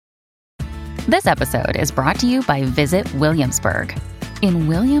This episode is brought to you by Visit Williamsburg. In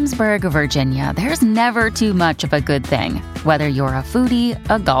Williamsburg, Virginia, there's never too much of a good thing. Whether you're a foodie,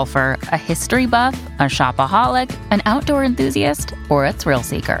 a golfer, a history buff, a shopaholic, an outdoor enthusiast, or a thrill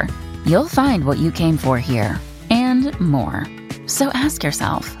seeker, you'll find what you came for here and more. So ask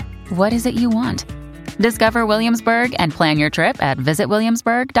yourself, what is it you want? Discover Williamsburg and plan your trip at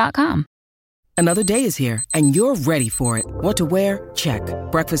visitwilliamsburg.com. Another day is here, and you're ready for it. What to wear? Check.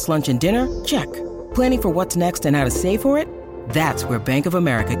 Breakfast, lunch, and dinner? Check. Planning for what's next and how to save for it? That's where Bank of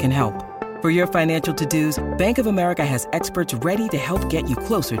America can help. For your financial to-dos, Bank of America has experts ready to help get you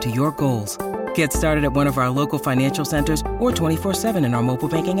closer to your goals. Get started at one of our local financial centers or 24/7 in our mobile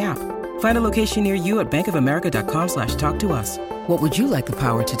banking app. Find a location near you at bankofamerica.com/talktous. What would you like the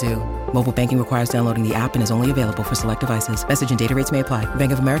power to do? Mobile banking requires downloading the app and is only available for select devices. Message and data rates may apply.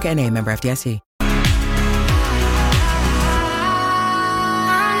 Bank of America N.A., member FDIC.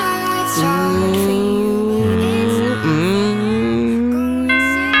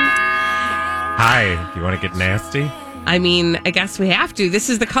 Hi, do you want to get nasty? I mean, I guess we have to. This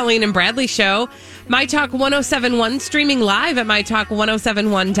is the Colleen and Bradley Show. My Talk 1071, streaming live at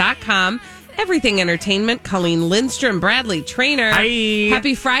mytalk1071.com. Everything Entertainment. Colleen Lindstrom, Bradley Trainer. Hi.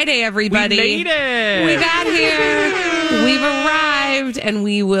 Happy Friday, everybody. We made it. We got here. We've arrived, and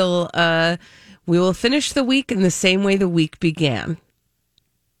we will finish the week in the same way the week began.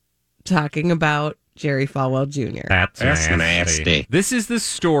 Talking about Jerry Falwell Jr. That's nasty. This is the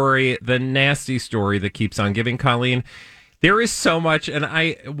story, the nasty story that keeps on giving, Colleen. There is so much, and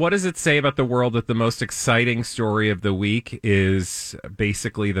what does it say about the world that the most exciting story of the week is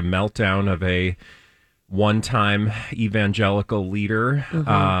basically the meltdown of a one-time evangelical leader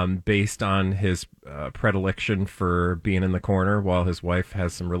based on his predilection for being in the corner while his wife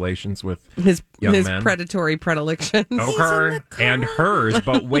has some relations with his men. Predatory predilections. Okay, and hers,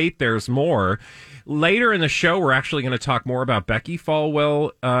 but wait, there's more. Later in the show, we're actually going to talk more about Becky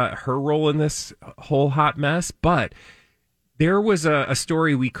Falwell, her role in this whole hot mess, but there was a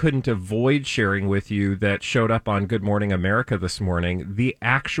story we couldn't avoid sharing with you that showed up on Good Morning America this morning. The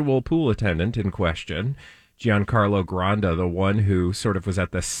actual pool attendant in question, Giancarlo Granda, the one who sort of was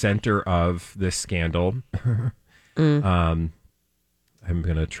at the center of this scandal. I'm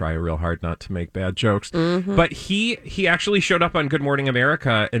going to try real hard not to make bad jokes. But he actually showed up on Good Morning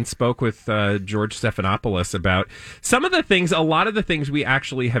America and spoke with George Stephanopoulos about some of the things, a lot of the things we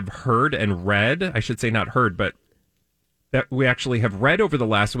actually have heard and read. I should say not heard, but that we actually have read over the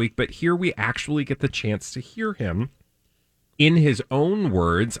last week. But here we actually get the chance to hear him in his own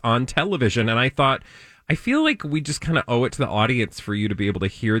words on television. And I thought, I feel like we just kind of owe it to the audience for you to be able to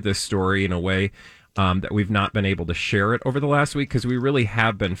hear this story in a way that we've not been able to share it over the last week, because we really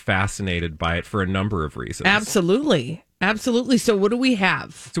have been fascinated by it for a number of reasons. Absolutely. So what do we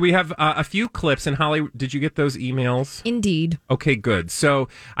have? So we have a few clips. And Holly, did you get those emails? Indeed. Okay, good. So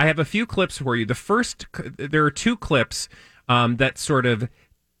I have a few clips for you. The first, there are two clips that sort of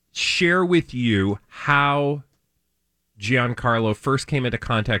share with you how Giancarlo first came into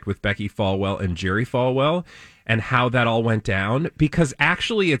contact with Becky Falwell and Jerry Falwell and how that all went down, because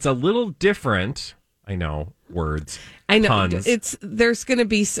actually it's a little different. I know, words. I know. Puns. There's going to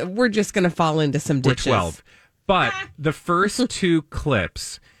be, we're just going to fall into some ditches. We're 12. But the first two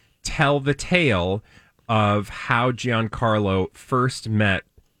clips tell the tale of how Giancarlo first met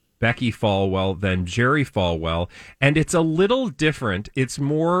Becky Falwell, then Jerry Falwell. And it's a little different. It's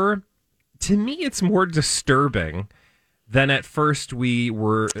more, to me, it's more disturbing than at first we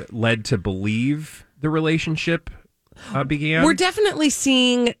were led to believe the relationship began. We're definitely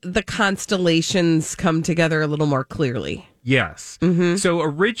seeing the constellations come together a little more clearly. Yes. So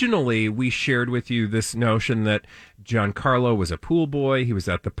originally we shared with you this notion that Giancarlo was a pool boy. He was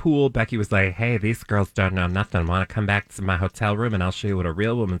at the pool. Becky was like, hey, these girls don't know nothing. Want to come back to my hotel room and I'll show you what a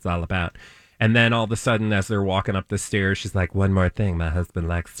real woman's all about. And then all of a sudden, as they're walking up the stairs, she's like, one more thing. My husband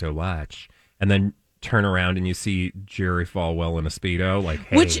likes to watch. And then turn around and you see Jerry Falwell in a Speedo, like,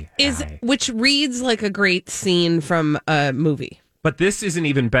 hey, which reads like a great scene from a movie. But this is an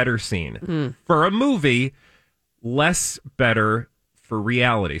even better scene. For a movie, less better for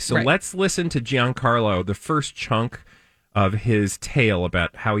reality. So let's listen to Giancarlo, the first chunk of his tale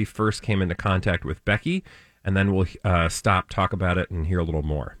about how he first came into contact with Becky, and then we'll stop, talk about it, and hear a little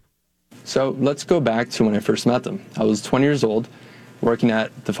more. So let's go back to when I first met them. I was 20 years old, working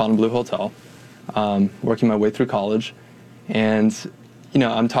at the Fontainebleau Hotel, working my way through college, and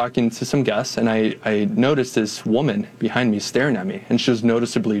I'm talking to some guests, and I noticed this woman behind me staring at me, and she was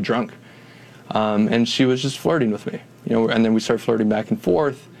noticeably drunk. And she was just flirting with me, and then we started flirting back and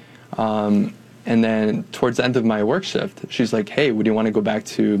forth. And then towards the end of my work shift, she's like, hey, would you want to go back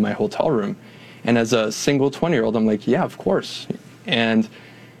to my hotel room? And as a single 20-year-old, I'm like, yeah, of course. And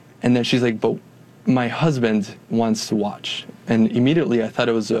then she's like, but my husband wants to watch. And immediately I thought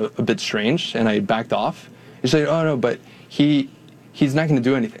it was a bit strange, and I backed off. She's like, oh no, but he's not going to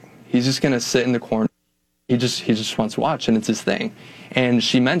do anything. He's just going to sit in the corner. He just wants to watch, and it's his thing. And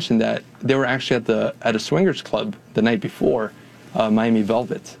she mentioned that they were actually at a swingers club the night before, Miami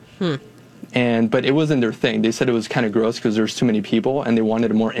Velvet. But it wasn't their thing. They said it was kind of gross because there was too many people, and they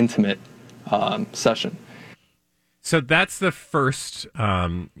wanted a more intimate session. So that's the first,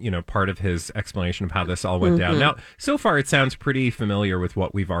 part of his explanation of how this all went down. Now, so far, it sounds pretty familiar with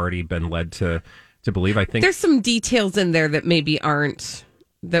what we've already been led to believe. I think there's some details in there that maybe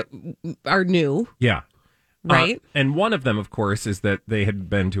that are new. Yeah. Right. And one of them, of course, is that they had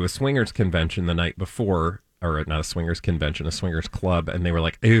been to a swingers convention the night before, or not a swingers convention, a swingers club, and they were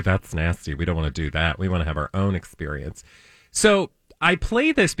like, "Ew, that's nasty. We don't want to do that. We want to have our own experience." So I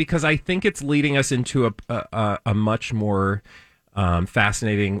play this because I think it's leading us into a much more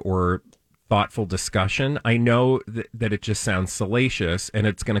fascinating or thoughtful discussion. I know that it just sounds salacious, and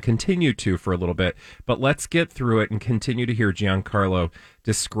it's going to continue to for a little bit, but let's get through it and continue to hear Giancarlo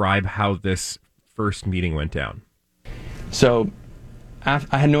describe how this first meeting went down. So I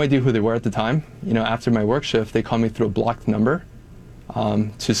had no idea who they were at the time. After my work shift, they called me through a blocked number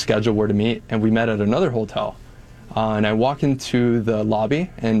to schedule where to meet, and we met at another hotel. And I walk into the lobby,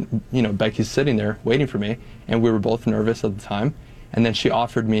 and Becky's sitting there waiting for me, and we were both nervous at the time. And then she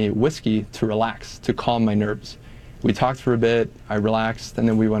offered me whiskey to relax, to calm my nerves. We talked for a bit, I relaxed, and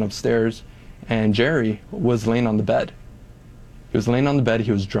then we went upstairs, and Jerry was laying on the bed. He was laying on the bed,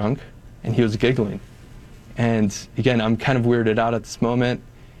 he was drunk, and he was giggling. And again, I'm kind of weirded out at this moment,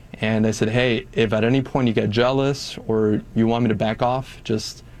 and I said, hey, if at any point you get jealous or you want me to back off,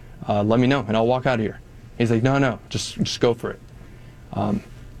 just let me know, and I'll walk out of here. He's like, no, just go for it. And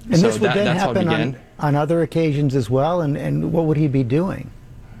so this would then happen on other occasions as well, and what would he be doing?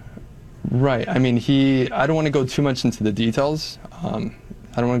 Right. I mean, I don't want to go too much into the details.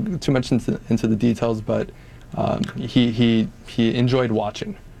 But he enjoyed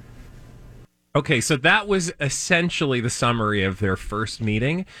watching. Okay, so that was essentially the summary of their first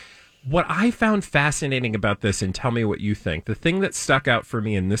meeting. What I found fascinating about this, and tell me what you think, the thing that stuck out for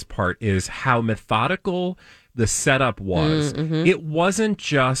me in this part is how methodical the setup was. It wasn't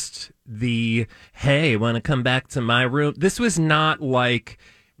just the, hey, want to come back to my room? This was not like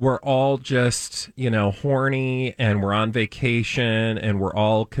we're all just, horny and we're on vacation and we're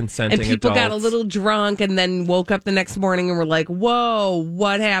all consenting adults. And people got a adults. little drunk and then woke up the next morning and were like, whoa,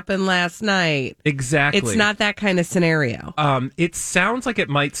 what happened last night? Exactly. It's not that kind of scenario. It sounds like it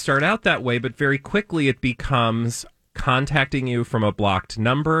might start out that way, but very quickly it becomes contacting you from a blocked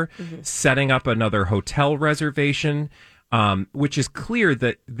number, setting up another hotel reservation, which is clear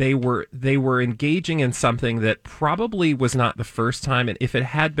that they were engaging in something that probably was not the first time, and if it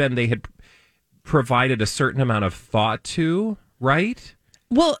had been, they had provided a certain amount of thought to, right?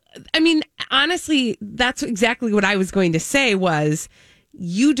 Well, I mean, honestly, that's exactly what I was going to say was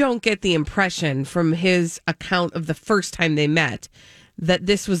you don't get the impression from his account of the first time they met that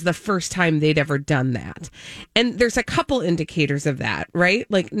this was the first time they'd ever done that. And there's a couple indicators of that, right?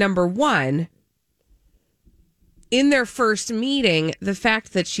 Like, number one, in their first meeting, the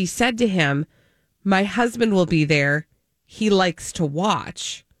fact that she said to him, my husband will be there, he likes to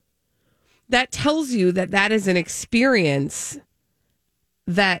watch. That tells you that that is an experience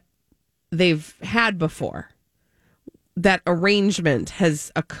that they've had before. That arrangement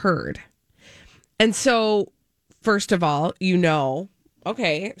has occurred. And so, first of all,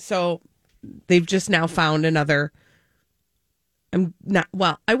 okay, so they've just now found another,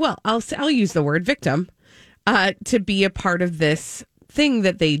 I'll use the word victim, to be a part of this thing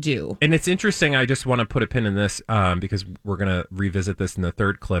that they do. And it's interesting. I just want to put a pin in this because we're going to revisit this in the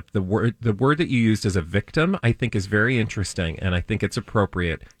third clip. The word that you used as a victim, I think, is very interesting, and I think it's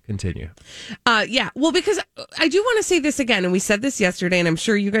appropriate. Continue. Yeah. Well, because I do want to say this again, and we said this yesterday, and I'm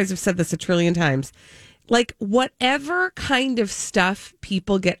sure you guys have said this a trillion times. Like, whatever kind of stuff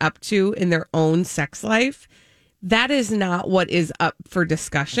people get up to in their own sex life, that is not what is up for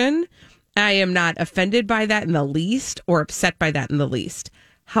discussion. I am not offended by that in the least or upset by that in the least.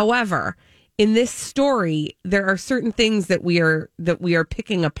 However, in this story, there are certain things that we are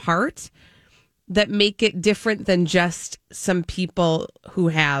picking apart that make it different than just some people who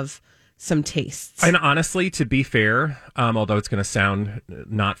have some tastes. And honestly, to be fair, although it's going to sound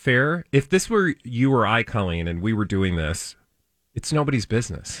not fair, if this were you or I, Colleen, and we were doing this, it's nobody's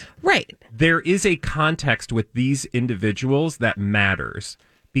business. Right. There is a context with these individuals that matters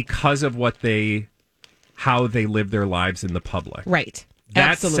because of how they live their lives in the public. Right.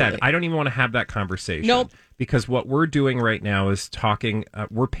 That Absolutely. said, I don't even want to have that conversation. Nope. Because what we're doing right now is talking,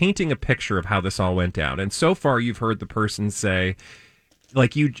 we're painting a picture of how this all went down. And so far, you've heard the person say,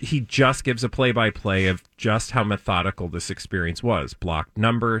 like, he just gives a play-by-play of just how methodical this experience was. Blocked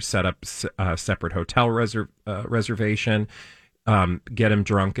number, set up separate hotel reservation, get him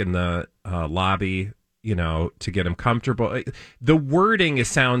drunk in the lobby, to get him comfortable. The wording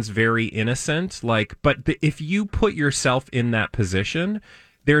sounds very innocent, but if you put yourself in that position,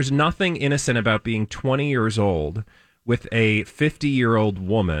 there's nothing innocent about being 20 years old with a 50-year-old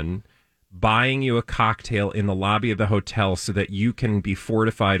woman buying you a cocktail in the lobby of the hotel so that you can be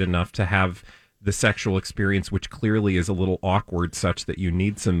fortified enough to have the sexual experience, which clearly is a little awkward, such that you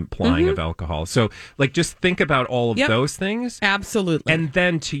need some applying of alcohol. So, just think about all of those things. Absolutely. And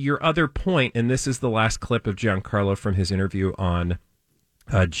then to your other point, and this is the last clip of Giancarlo from his interview on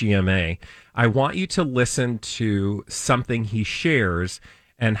GMA, I want you to listen to something he shares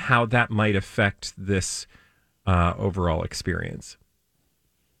and how that might affect this overall experience.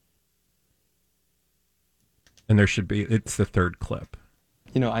 And it's the third clip.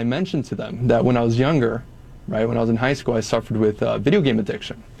 I mentioned to them that when I was younger, right, when I was in high school, I suffered with video game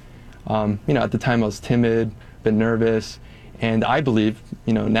addiction. At the time I was timid, a bit nervous, and I believe,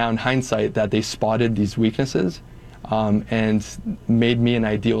 now in hindsight, that they spotted these weaknesses and made me an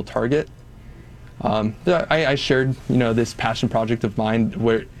ideal target. I shared, this passion project of mine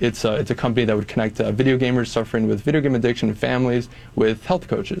where it's a company that would connect video gamers suffering with video game addiction and families with health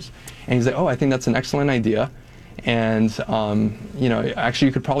coaches. And he's like, oh, I think that's an excellent idea. And, actually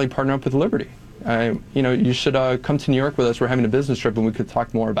you could probably partner up with Liberty. You should come to New York with us. We're having a business trip and we could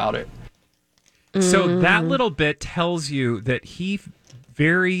talk more about it. So that little bit tells you that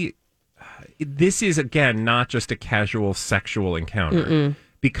this is, again, not just a casual sexual encounter.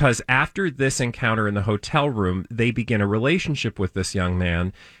 Because after this encounter in the hotel room, they begin a relationship with this young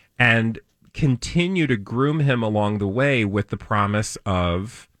man and continue to groom him along the way with the promise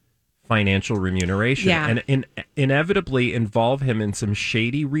of financial remuneration and inevitably involve him in some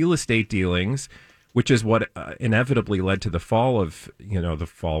shady real estate dealings, which is what inevitably led to the fall of, the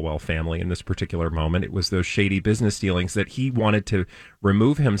Falwell family in this particular moment. It was those shady business dealings that he wanted to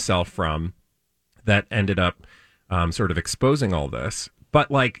remove himself from that ended up sort of exposing all this. But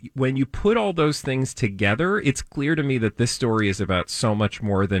when you put all those things together, it's clear to me that this story is about so much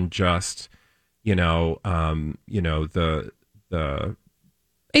more than just, the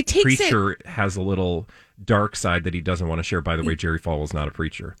preacher has a little dark side that he doesn't want to share. By the way, Jerry Falwell's not a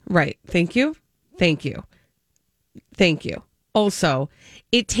preacher. Right. Thank you. Also,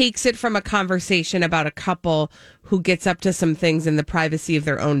 it takes it from a conversation about a couple who gets up to some things in the privacy of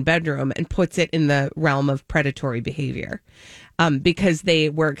their own bedroom and puts it in the realm of predatory behavior. Because they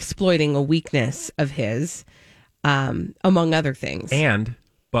were exploiting a weakness of his, among other things.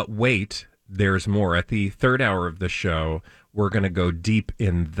 But wait, there's more. At the third hour of the show, we're going to go deep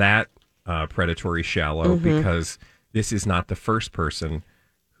in that predatory shallow because this is not the first person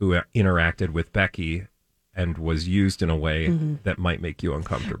who interacted with Becky and was used in a way that might make you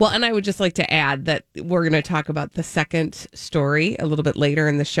uncomfortable. Well, and I would just like to add that we're going to talk about the second story a little bit later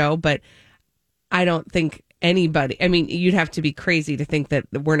in the show, but I don't think anybody, you'd have to be crazy to think that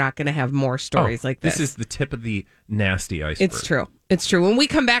we're not going to have more stories like this. This is the tip of the nasty iceberg. It's true. When we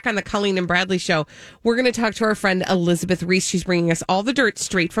come back on the Colleen and Bradley show, we're going to talk to our friend Elizabeth Reese. She's bringing us all the dirt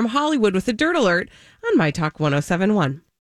straight from Hollywood with a dirt alert on My Talk 1071.